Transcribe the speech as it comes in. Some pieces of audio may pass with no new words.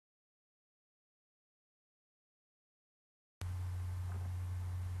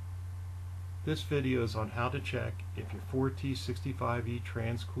This video is on how to check if your 4T65E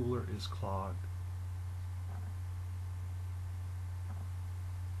trans cooler is clogged.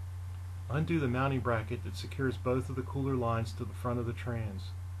 Undo the mounting bracket that secures both of the cooler lines to the front of the trans.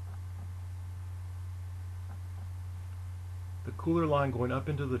 The cooler line going up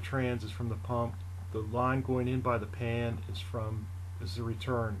into the trans is from the pump. The line going in by the pan is the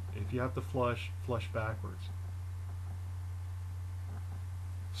return. If you have to flush backwards.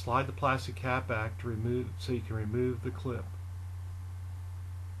 Slide the plastic cap back so you can remove the clip.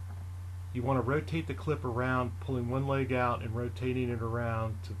 You want to rotate the clip around, pulling one leg out and rotating it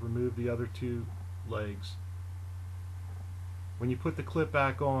around to remove the other two legs. When you put the clip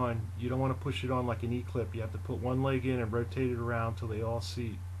back on, you don't want to push it on like an E-clip. You have to put one leg in and rotate it around till they all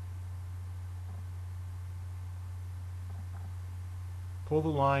seat. Pull the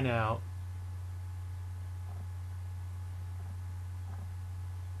line out.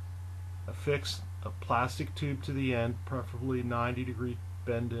 Affix a plastic tube to the end, preferably 90-degree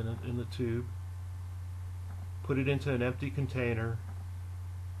bend in the tube. Put it into an empty container.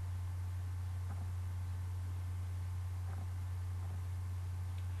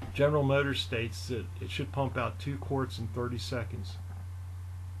 General Motors states that it should pump out 2 quarts in 30 seconds.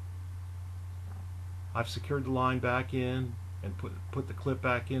 I've secured the line back in and put the clip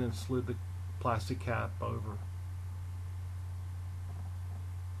back in and slid the plastic cap over.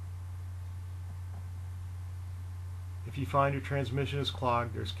 If you find your transmission is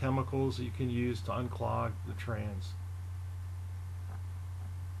clogged, there's chemicals that you can use to unclog the trans.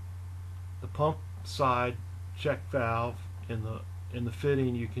 The pump side check valve in the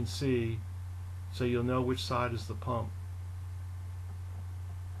fitting you can see, so you'll know which side is the pump.